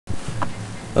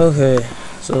Okay,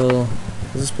 so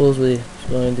this is supposedly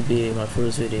going to be my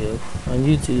first video on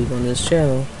YouTube on this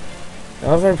channel.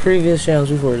 All of our previous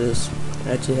channels before this,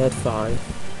 I actually had 5.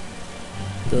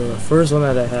 The first one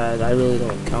that I had, I really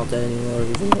don't count that anymore,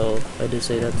 even though I did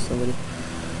say that to somebody.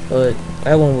 But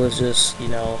that one was just,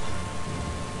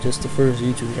 just the first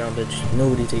YouTube channel that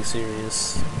nobody takes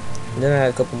serious. And then I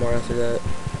had a couple more after that,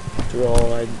 through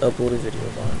all I uploaded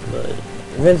videos on. But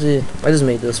eventually, I just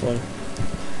made this one,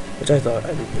 which I thought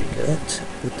I did pretty good at,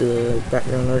 with the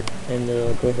background art and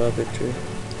the profile picture.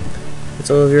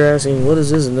 So if you're asking, what is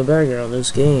this in the background?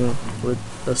 This game with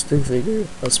a stick figure,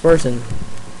 a Spartan,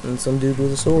 and some dude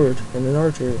with a sword, and an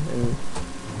archer, and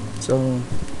some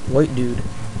white dude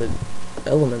with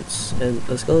elements, and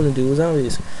a skeleton dude with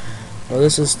zombies. Well,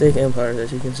 this is Steak Empire,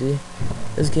 as you can see.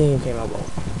 This game came out about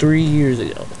 3 years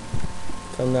ago.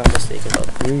 If I'm not mistaken, about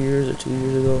 3 years or 2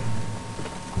 years ago.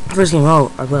 When it first came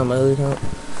out, I played on my other account.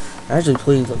 I actually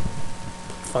played like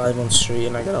 5 months straight,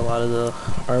 and I got a lot of the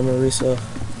armory stuff.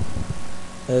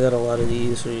 I got a lot of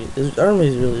these. Armory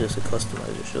is really just a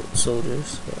customizer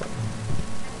soldiers. So.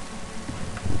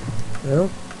 I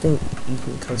don't think you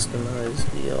can customize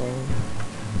the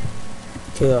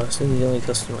Chaos. I think you can only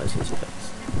customize these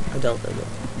guys. I doubt that though.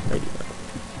 Maybe not.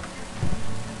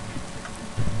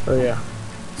 Oh yeah,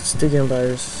 Stick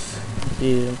Empires.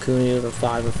 Yeah, I'm Kuni with a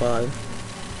 5 of 5.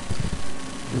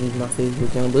 This is my favorite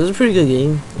account, but it's a pretty good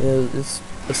game. Yeah,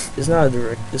 it's not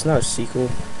it's not a sequel.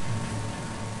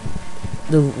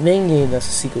 The main game that's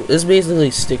a sequel is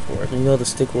basically Stick War. You know the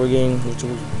Stick War game, which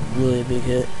was really a big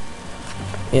hit.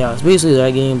 Yeah, it's basically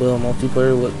that game, but a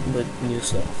multiplayer with new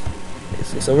stuff.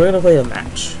 Basically. So we're gonna play a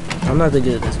match. I'm not that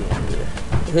good at this game either.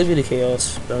 It could be the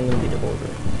Chaos, but I'm gonna be the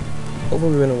Boulder.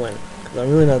 Hopefully we're gonna win, because I'm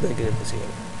really not that good at this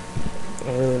game.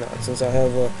 I'm really not, since I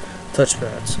have a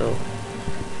touchpad, so.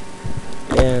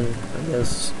 And I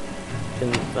guess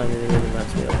you can find it really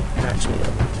match me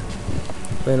up.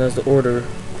 Playing as the Order,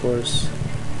 of course.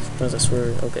 Sometimes I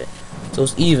swear, okay. So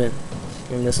it's even.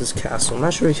 And this is Castle. I'm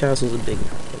not sure if Castle's a big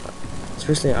map. The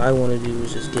first thing I want to do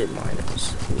is just get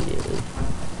miners immediately.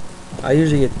 I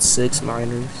usually get 6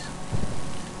 miners.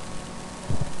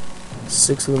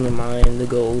 6 of them to mine the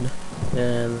gold,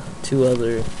 and 2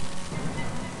 other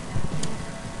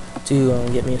to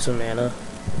get me some mana.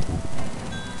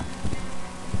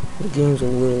 The game's a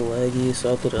little laggy, so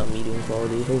I'll put it on medium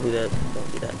quality. Hopefully that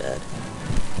won't be that bad.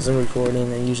 As I'm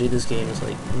recording, and usually this game is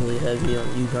like really heavy on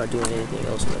you not doing anything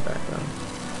else in the background.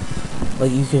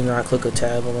 Like you cannot click a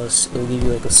tab unless it'll give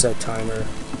you like a set timer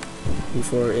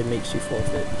before it makes you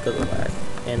forfeit because of lag.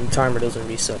 And the timer doesn't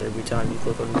reset every time you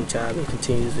click on a new tab, it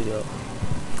continues to go.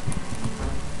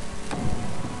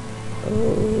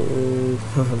 Oh,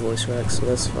 voice crack, so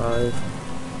that's 5.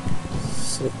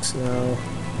 6 now.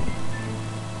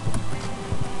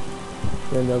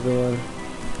 Another one.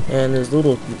 And there's a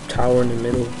little tower in the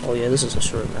middle. Oh yeah, this is a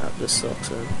short map, this sucks.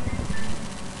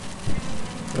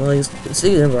 Well, it's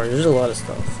Stick Empire, there's a lot of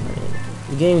stuff. I mean,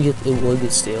 the game it would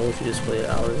get stale if you just play it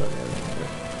hours on end.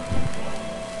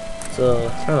 So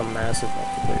it's not a massive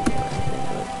multiplayer game or anything,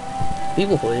 but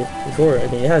people play it before. I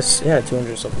mean, it had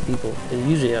 200 something people. It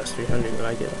usually has 300 when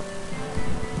I get on.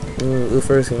 When it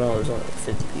first came out, there was only like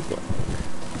 50 people.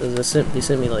 They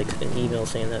sent me like an email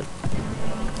saying that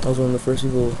I was one of the first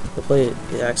people to play it,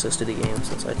 get access to the game,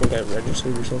 since I think I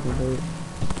registered or something for it.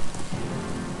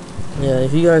 Yeah,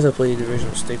 if you guys have played the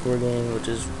original Stick War game, which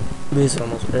is basically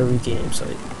almost every game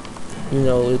site, you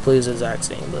know it plays the exact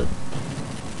same, but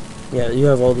yeah, you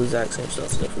have all the exact same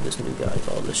stuff except for this new guy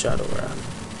called the Shadow Rat.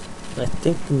 And I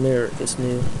think the Merrick is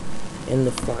new, and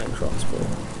the Flying Crossbow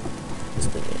is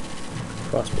the name.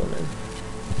 Crossbowman.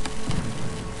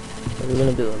 And we're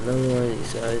gonna build another one of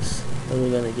these guys, and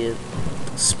we're gonna get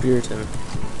Spiriton.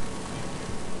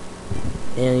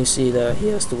 And you see that he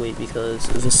has to wait because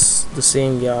the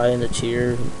same guy in the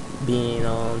tier being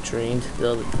trained,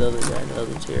 the other guy in the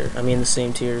other tier. I mean the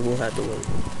same tier will have to wait.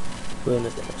 We're in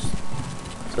the first.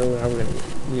 So now we're gonna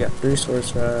we got 3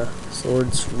 swords,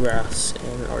 wraths,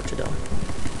 and archerdom.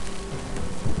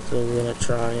 So we're gonna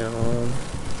try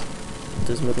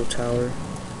this middle tower.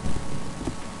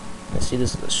 I see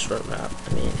this is a short map.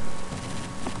 I mean,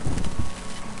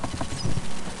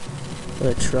 I'm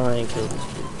gonna try and kill this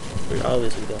dude. We're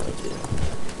obviously going to.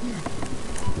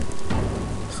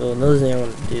 So another thing I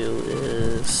want to do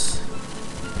is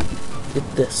get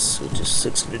this, which is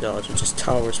 $600, which is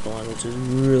tower spawn, which is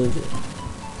really good.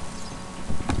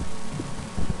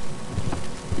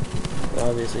 Well,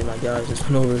 obviously my guys just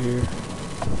went over here.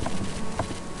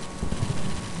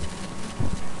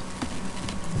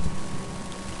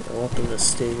 I want them to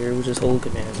stay here, which is hold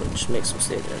commands, which makes them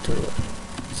stay there until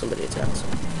somebody attacks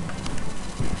them.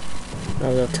 Now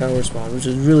we have tower spawn, which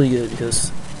is really good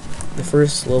because the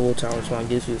first level tower spawn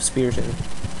gives you a Spiritomb.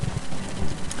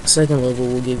 Second level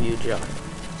will give you a giant.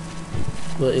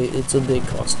 But it's a big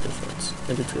cost difference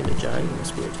in between a giant and a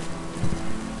Spiritomb.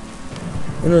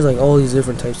 And there's like all these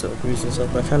different types of agrees and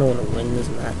stuff, but I kinda wanna win this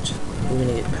match. We're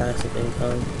gonna get passive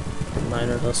income,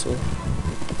 minor hustle.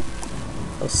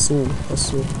 Hustle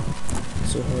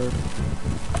so hard.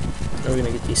 Now we're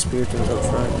gonna get these Spiritombs up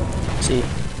front. See,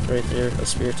 right there, a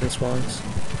Spiritomb spawns.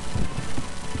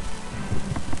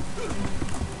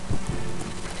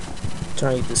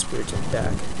 Trying to get the Spiritomb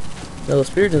back. No, the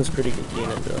Spiritomb's a pretty good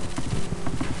unit though.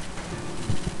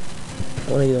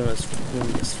 I want to get him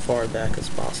as far back as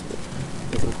possible.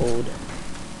 Make him hold.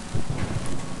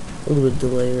 A little bit of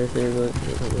delay right there, but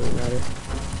it doesn't really matter.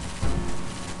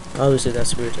 Obviously that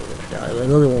Spiritom's gonna die, but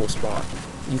another one will spawn.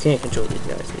 You can't control these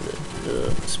guys either.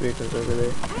 The Spiritom's over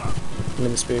there. And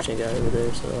then the Spiritomb guy over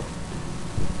there, so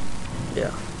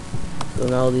yeah. So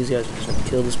now these guys are just gonna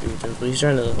kill the Spiritomb, but he's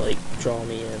trying to like draw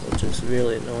me in, which is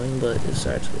really annoying, but it's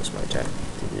actually a smart tactic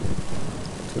to do.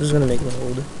 So I'm just gonna make him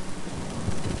hold.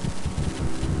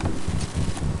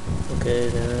 Okay,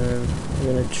 then I'm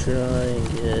gonna try and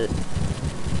get.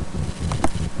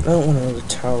 I don't want another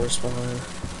tower spawn.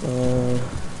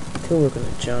 Could work on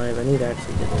a giant, but I need to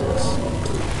actually get this.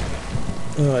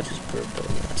 Oh, I just burped out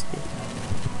nasty.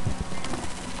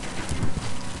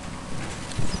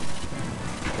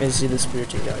 And see the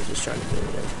Spiritomb guy just trying to kill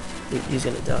him. He's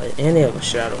gonna die. And they have a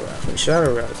Shadow Wrath. And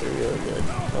Shadow Wraths are really good.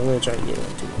 I'm gonna try to get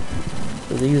one too.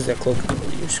 If they use that cloak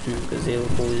ability, you're screwed because they will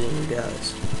poison your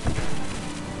guys.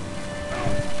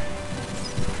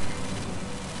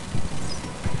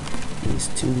 These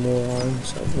two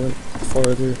morons have went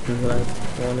farther than what I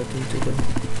wanted them to go.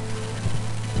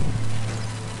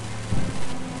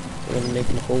 I'm gonna make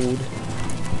them hold.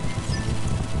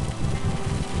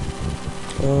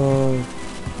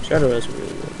 Shadow Wraths are really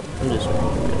good though. I'm just gonna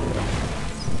get rid of that.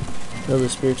 Another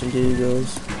Spiritomb dude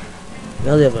goes.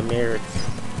 Now they have a Merrick.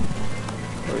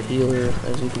 Or a healer,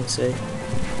 as you can say.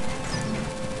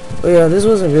 But yeah, this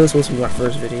wasn't really supposed to be my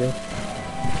first video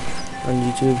on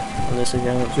YouTube on this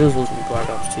account. It was supposed to be Black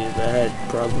Ops 2, but I had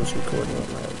problems recording on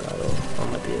my Elgato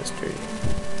on my PS3.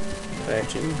 I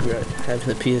actually regret having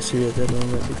the PS3 at that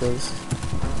moment because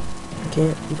I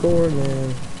can't record,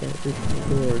 man. Can't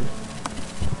record.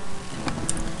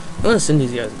 I'm gonna send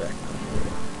these guys back now.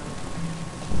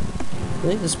 I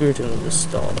think the Spiritomb will just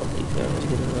stall on these guys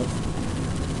good enough.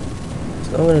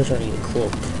 So I'm gonna try to get a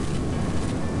cloak.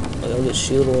 Like I'll get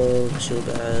shield wall, shield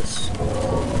bass, and a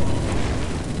cloak.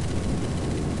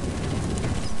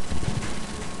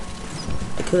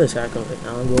 I could attack him right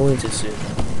now. I'm going to soon.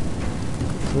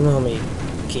 I don't know how many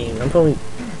games.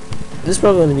 This is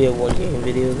probably going to be a one game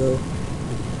video though,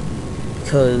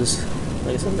 because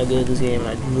like I said, I'm not good at this game.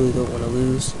 I really don't want to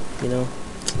lose, you know.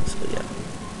 So yeah,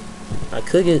 I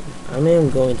am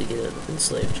going to get an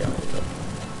enslaved giant though.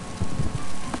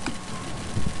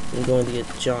 I'm going to get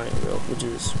giant rope, which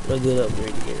is a good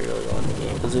upgrade to get early on in the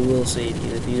game because it will save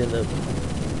you if you end up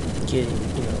getting,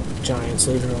 you know, giants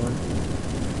later on.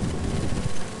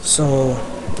 So,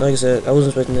 like I said, I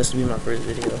wasn't expecting this to be my first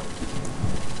video.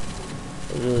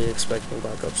 I was really expecting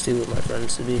Black Ops 2 with my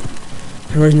friends to be.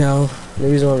 And right now, the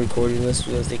reason I'm recording this is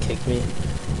because they kicked me.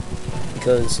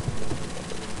 Because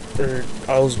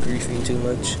I was griefing too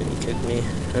much and he kicked me.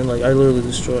 And like, I literally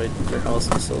destroyed their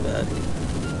houses so bad.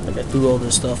 Like, I threw all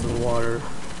their stuff in the water.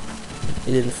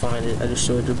 They didn't find it. I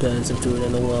destroyed their beds and threw it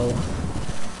in the well.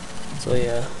 So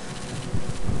yeah.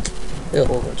 A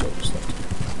whole bunch of other stuff.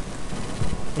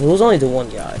 It was only the one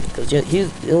guy, because it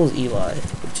was Eli.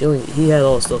 He had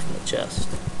all the stuff in the chest.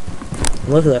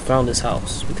 And luckily I found his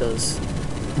house, because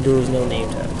there was no name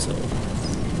tag, so,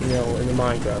 you know, in the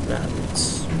Minecraft map,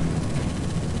 it's,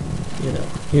 you know,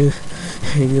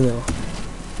 you know,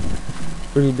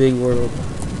 pretty big world.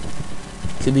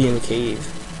 Could be in a cave.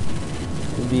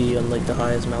 Could be on, like, the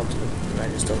highest mountain, and I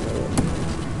just don't know.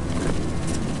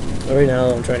 But right now,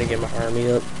 I'm trying to get my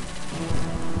army up.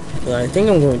 But I think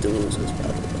I'm going to lose this battle.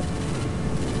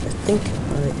 I think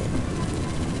I am.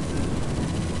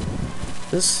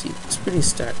 It's pretty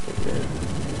stacked over there.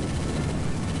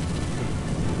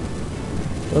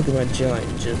 Look at my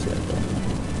giant just got done.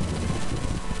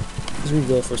 As we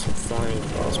go for some flying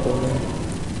crossbow now.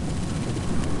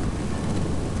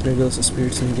 There goes the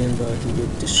Spiritomb again, but he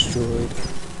get destroyed.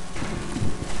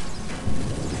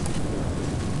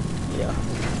 Yeah.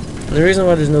 And the reason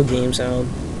why there's no game sound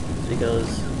is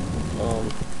because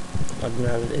I've been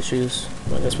having issues.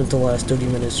 Like I spent the last 30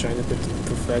 minutes trying to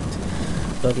perfect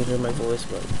if I can hear my voice,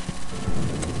 but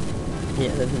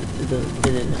yeah, it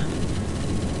didn't happen.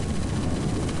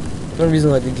 For some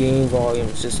reason, like the game volume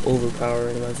is just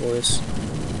overpowering my voice.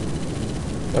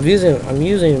 I'm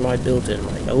using my built-in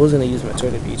mic. I was gonna use my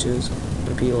Turtle Beaches,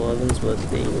 the P11s, but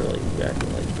they were like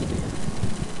acting like poopy.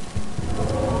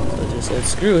 So I just said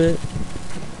screw it.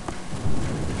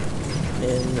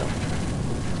 And no.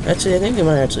 Actually, I think we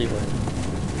might actually win.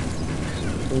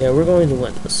 And yeah, we're going to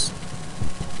win this.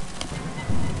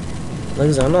 Like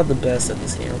I said, I'm not the best at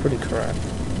this game. I'm pretty crap.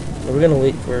 But we're gonna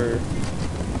wait for.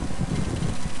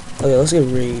 Okay, let's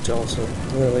get Rage also.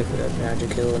 I'm gonna wait for that magic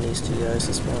kill and these two guys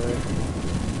to spawn in.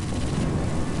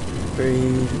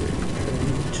 Rage.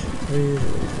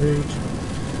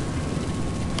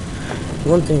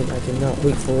 One thing I cannot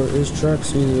wait for is track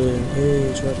season.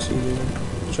 Hey, track season.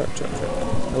 Track.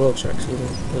 I love track season.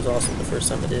 It was awesome the first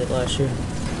time I did it last year.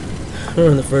 I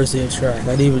remember the first day of track.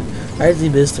 I actually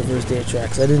missed the first day of track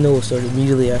because I didn't know it started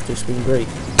immediately after spring break.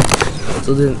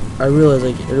 So then I realized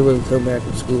like everybody would come back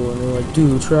from school and they're like,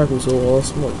 dude, track was so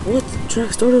awesome. I'm like, what?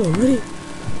 Track started already?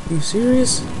 Are you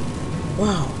serious?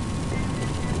 Wow.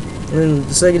 And then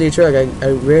the second day of track, I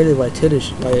ran it by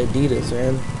Adidas,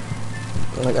 man.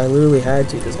 And, like I literally had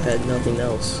to because I had nothing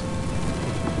else.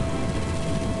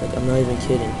 Like I'm not even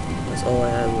kidding. That's all I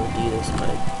had was Adidas.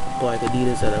 My black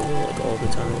Adidas that I wore like all the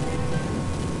time.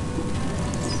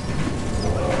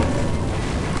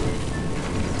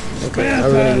 Okay, now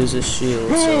we're gonna use this shield,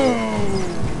 so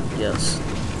yes.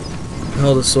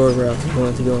 All the sword routes are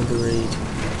going to go into Rage.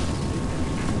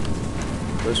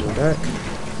 Push him back.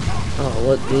 Oh,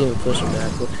 what didn't even push him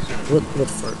back? What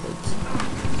fart was?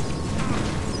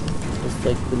 It's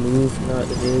like the move, not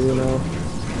the variable now.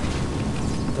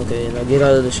 Okay, now get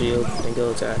out of the shield and go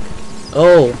attack.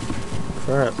 Oh,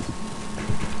 crap.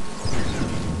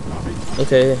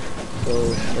 Okay, so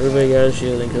everybody got a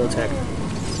shield and go attack.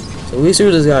 So we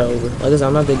threw this guy over. Like I said,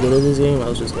 I'm not that good at this game. I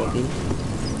was just lucky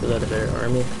because I had a better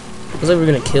army. Looks like we're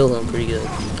gonna kill him pretty good.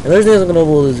 And there's days I'm gonna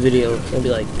upload this video. It's gonna be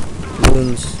like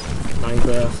Moons,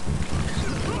 Minecraft.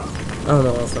 I don't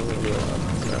know if I'm gonna do a lot of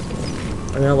Minecraft.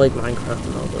 I mean, I like Minecraft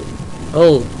and all, but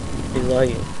oh, he's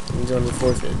lagging. He's on the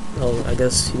forfeit. Oh, I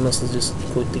guess he must have just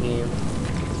quit the game.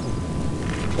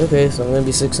 Okay, so I'm gonna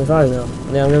be 6 and 5 now.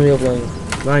 Yeah, I'm gonna be uploading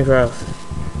Minecraft.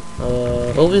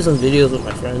 Hopefully some videos with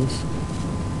my friends.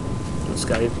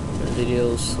 Skype and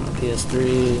videos on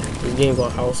PS3. There's a game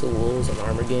called House of Wolves on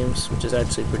Armor Games, which is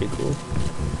actually pretty cool.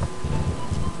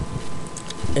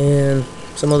 And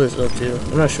some other stuff too.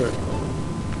 I'm not sure.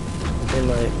 And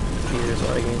my computer's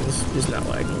lagging. It's not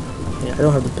lagging. Yeah, I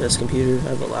don't have the best computer. I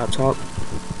have a laptop,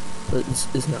 but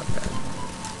it's not bad.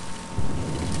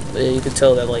 But yeah, you can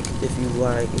tell that like if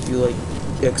you like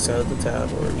X out of the tab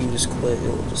or you just quit, it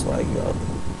will just lag you up.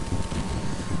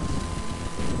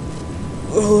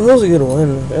 Oh, that was a good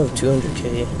one. I have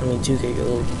 200k. I mean 2k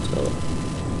gold. So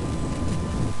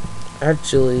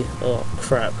actually, oh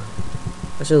crap!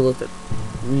 I should have looked at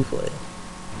replay.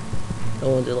 I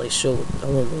wanted to like show. I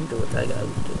wanted to do what that guy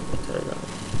was doing.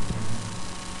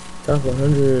 Top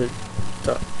 100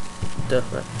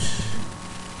 deathmatch.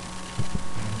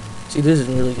 See, this is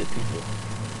really good people.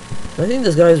 I think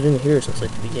this guy's been here since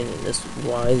like the beginning. This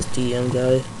wise DM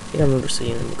guy. I think I remember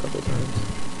seeing him a couple times.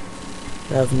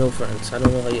 I have no friends. I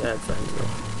don't know how you add friends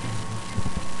though.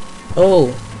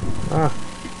 Oh! Ah!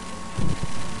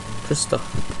 Krista.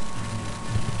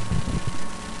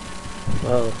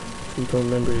 Wow. People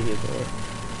remember to get more.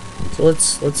 So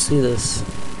let's see this.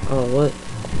 Oh, what?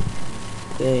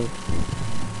 Dang.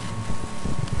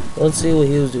 Let's see what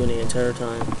he was doing the entire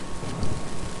time.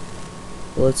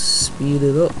 Let's speed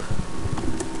it up.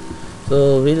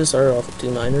 So we just started off with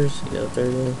 2 miners. You got a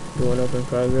third one going up in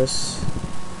progress.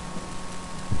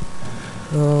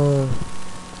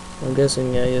 I'm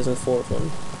guessing, yeah, he has a 4th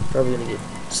one. Probably gonna get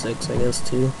 6, I guess,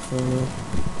 too. I don't know.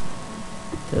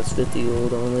 That's 50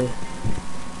 gold only.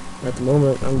 At the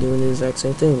moment, I'm doing the exact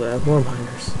same thing, but I have more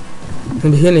miners. In the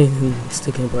beginning,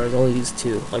 sticking bars, I only used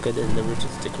 2, like I did in the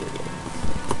original sticker game.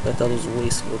 I thought it was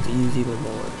wasteful to use even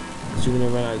more, because you're gonna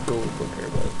run out of gold quicker,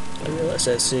 but I realized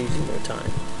that saves you more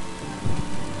time.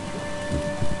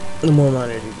 The more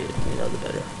miners you get, the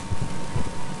better.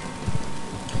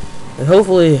 And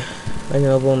hopefully, I can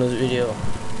upload this video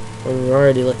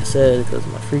already, like I said, because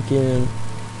my freaking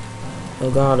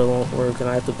Elgato won't work, and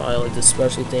I have to buy like this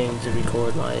special thing to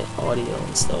record my audio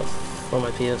and stuff for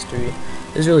my PS3.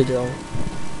 It's really dumb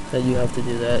that you have to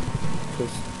do that,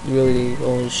 because you really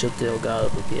only ship the Elgato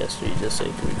for PS3 just so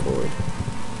you can record.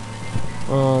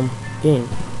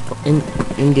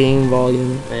 In-game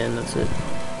volume, and that's it.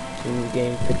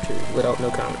 In-game picture without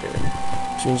no commentary,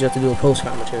 which means you have to do a post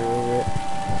commentary over it.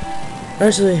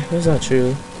 Actually, that's not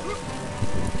true.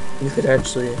 You could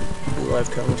actually do live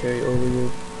commentary over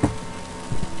your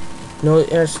No,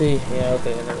 actually, yeah,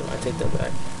 okay, never mind, I take that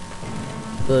back.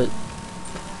 But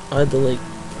I had to like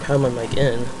have my mic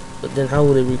in, but then how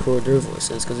would it record their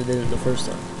voices? Because it didn't the first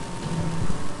time.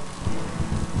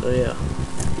 So yeah.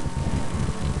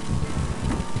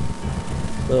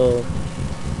 So,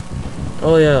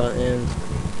 oh yeah, and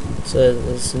said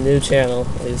it's a new channel.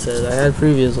 Like I said, I had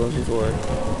previous ones before.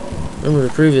 Remember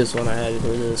the previous one I had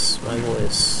before this? My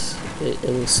voice, it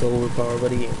was so overpowered by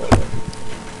the game.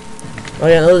 Oh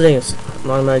yeah, another thing is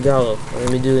Mon Gallo. I'm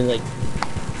gonna be doing like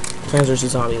Plants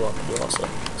vs Zombie walkthrough also.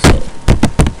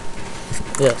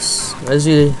 So yes, as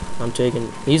you,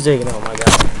 he's taking out my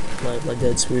guy, my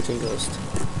dead spiriting ghost.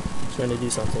 Trying to do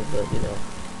something, but you know,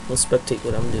 we'll spectate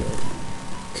what I'm doing.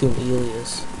 Coom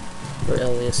Elias. Or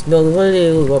Elias. No, the funny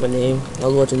thing was my name. I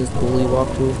was watching this Bully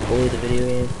walkthrough, Bully the video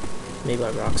game, made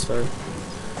by Rockstar.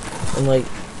 And like,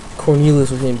 Cornelius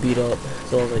was getting beat up.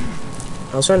 So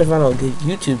I was trying to find out a good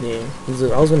YouTube name.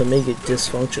 I was gonna make it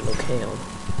Dysfunctional Cam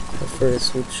at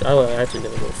first, which I was actually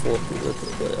gonna go full with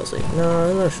it, but I was like, nah,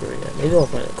 I'm not sure yet. Maybe I'll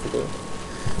find a cooler name.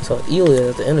 So Elias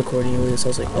at the end of Cornelius, I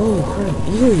was like, oh crap,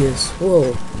 Elias,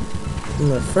 whoa. And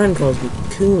my friend calls me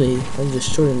Kumi. I'm just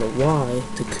shortening the Y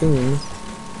to Coon.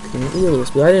 Coon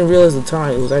Elias. But I didn't realize at the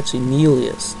time it was actually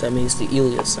Nelius that makes the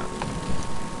Elias sound.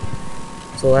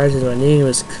 So actually my name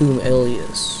is Coom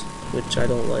Elias, which I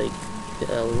don't like the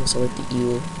Elias. I like the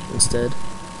eel instead.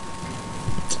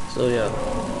 So yeah.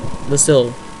 But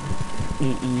still,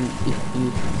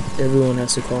 everyone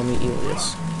has to call me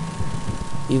Elias.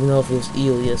 Even though if it was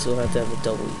Elias, it'll have to have a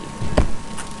double E.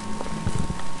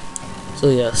 So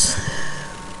yes.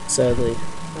 Sadly,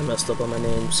 I messed up on my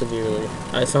name severely.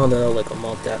 I found that out like a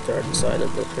month after I decided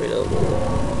to create a logo.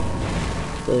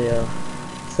 So yeah,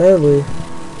 sadly.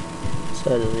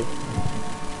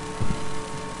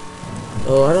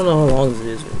 Oh, I don't know how long this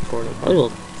is recording. Probably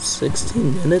about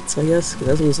 16 minutes, I guess. Cause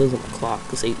that's what it says on the clock.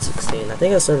 It's 8:16. I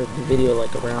think I started the video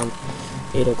like around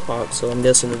 8 o'clock. So I'm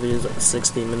guessing the video is like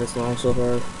 16 minutes long so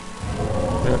far.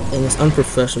 And it's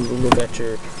unprofessional to look at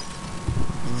your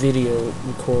video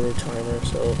recorder timer,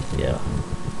 so yeah.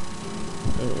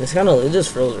 It's it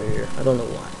just froze right here. I don't know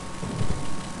why.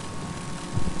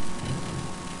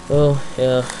 Well,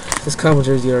 yeah, this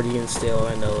commentary's already getting stale,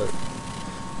 I know it.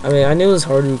 I mean, I knew it was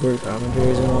hard to record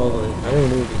commentaries and all, but I didn't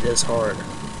know it would be this hard.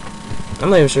 I'm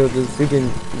not even sure if the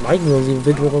freaking microphone's even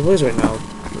picking up my voice right now.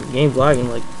 The game's lagging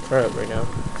like crap right now.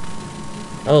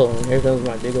 Oh, and here comes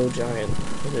my big old giant,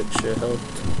 which should help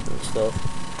and stuff.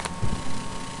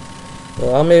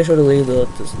 I'll make sure to leave the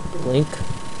link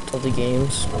of the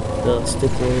games, the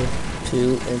Stick Warrior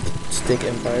 2 and Stick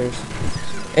Empires,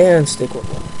 and Stick Warrior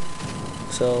 1.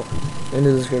 So, in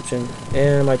the description,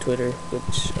 and my Twitter,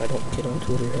 which I don't get on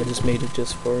Twitter, I just made it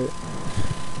just for it.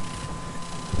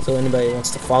 So anybody who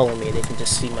wants to follow me, they can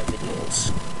just see my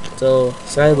videos. So,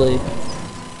 sadly,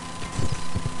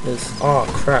 oh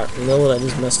crap, you know what I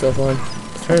just messed up on?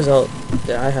 It turns out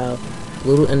that I have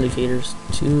little indicators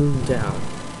 2 down.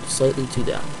 Slightly too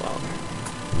down. Wow.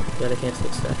 But I can't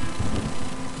fix that.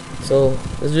 So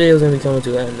this video is gonna be coming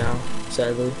to an end now,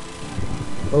 sadly.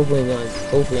 Hopefully I'm gonna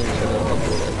upload it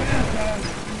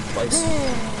twice.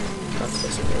 Not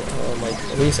twice a day. Like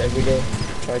at least every day.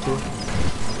 Try to.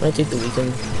 Might take the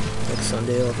weekend, like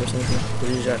Sunday off or something.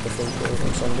 Usually I have to film videos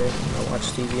on Sunday. I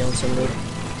watch TV on Sunday.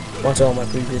 Watch all my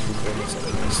previous recordings that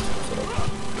I missed. So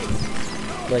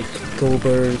like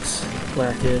Goldbergs,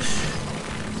 Blackish.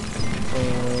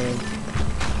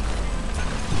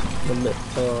 The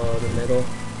middle.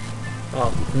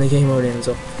 Oh, and the game already ends,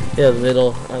 so yeah, the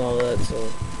middle and all that. So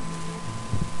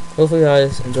hopefully, you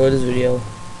guys enjoyed this video.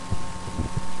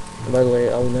 And by the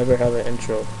way, I will never have an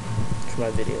intro to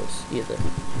my videos either.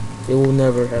 They will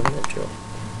never have an intro.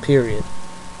 Period.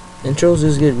 Intros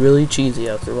just get really cheesy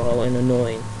after a while and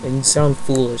annoying, and you sound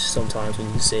foolish sometimes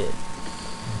when you say it.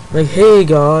 Like, hey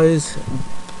guys,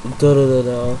 da da da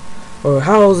da. Or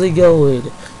how's it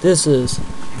going? This is,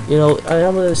 you know,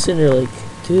 I'm gonna sit there like,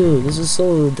 dude, this is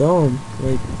so dumb.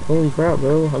 Like, holy crap,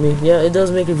 bro. I mean, yeah, it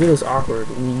does make your videos awkward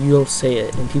when you don't say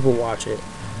it and people watch it.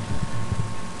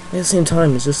 At the same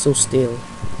time, it's just so stale.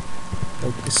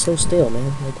 Like, it's so stale,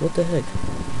 man. Like, what the heck?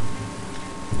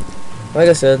 Like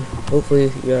I said,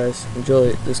 hopefully you guys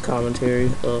enjoyed this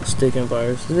commentary of Stick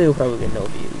Empires. This video will probably get no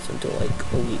views until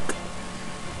like a week.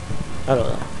 I don't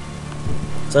know.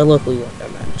 So I luckily won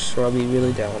that match, so I'll be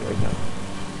really down right now.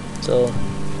 So,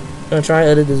 I'm gonna try and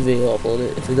edit this video, upload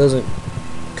it. If it doesn't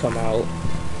come out,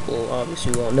 well,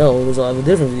 obviously you won't know, because I'll have a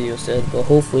different video instead, but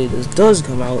hopefully this does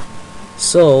come out,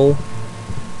 so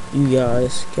you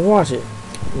guys can watch it.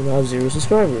 You know, I have 0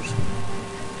 subscribers.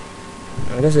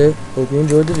 Like I said, hope you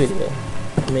enjoyed the video.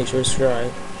 Make sure to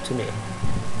subscribe to me.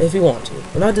 If you want to.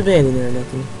 We're not demanding it or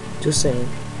nothing. Just saying.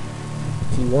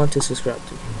 If you want to subscribe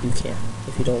to, you can.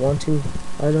 If you don't want to,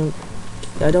 I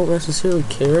don't necessarily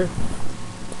care.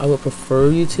 I would prefer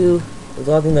you to. There's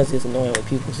a lot of things that's just annoying when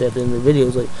people say at the end of the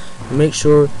videos, like, make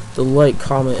sure to like,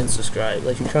 comment, and subscribe.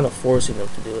 Like, you're kind of forcing them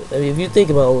to do it. I mean, if you think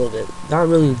about it a little bit, not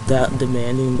really that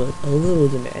demanding, but a little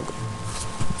demanding.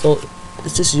 So,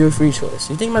 it's just your free choice.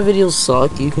 You think my videos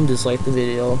suck, you can dislike the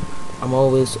video. I'm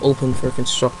always open for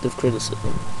constructive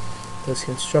criticism. Because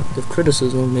constructive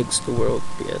criticism makes the world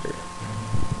better.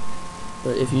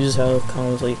 But if you just have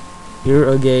comments like, you're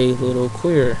a gay little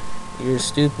queer, you're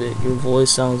stupid, your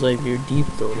voice sounds like you're deep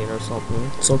throating or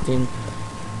something,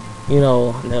 you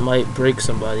know, that might break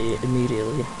somebody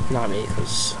immediately. Not me,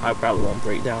 because I probably won't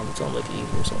break down until I'm like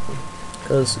evil or something.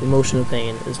 Because emotional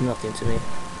pain is nothing to me.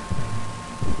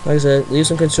 Like I said, leave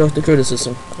some constructive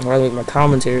criticism. I'll probably make my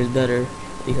commentaries better,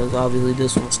 because obviously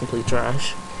this one's complete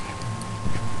trash.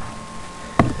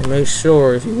 And make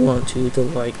sure, if you want to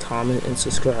like, comment, and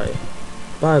subscribe.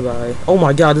 Bye bye. Oh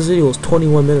my god, this video was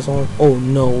 21 minutes long. Oh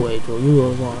no way, bro, you are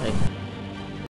lying.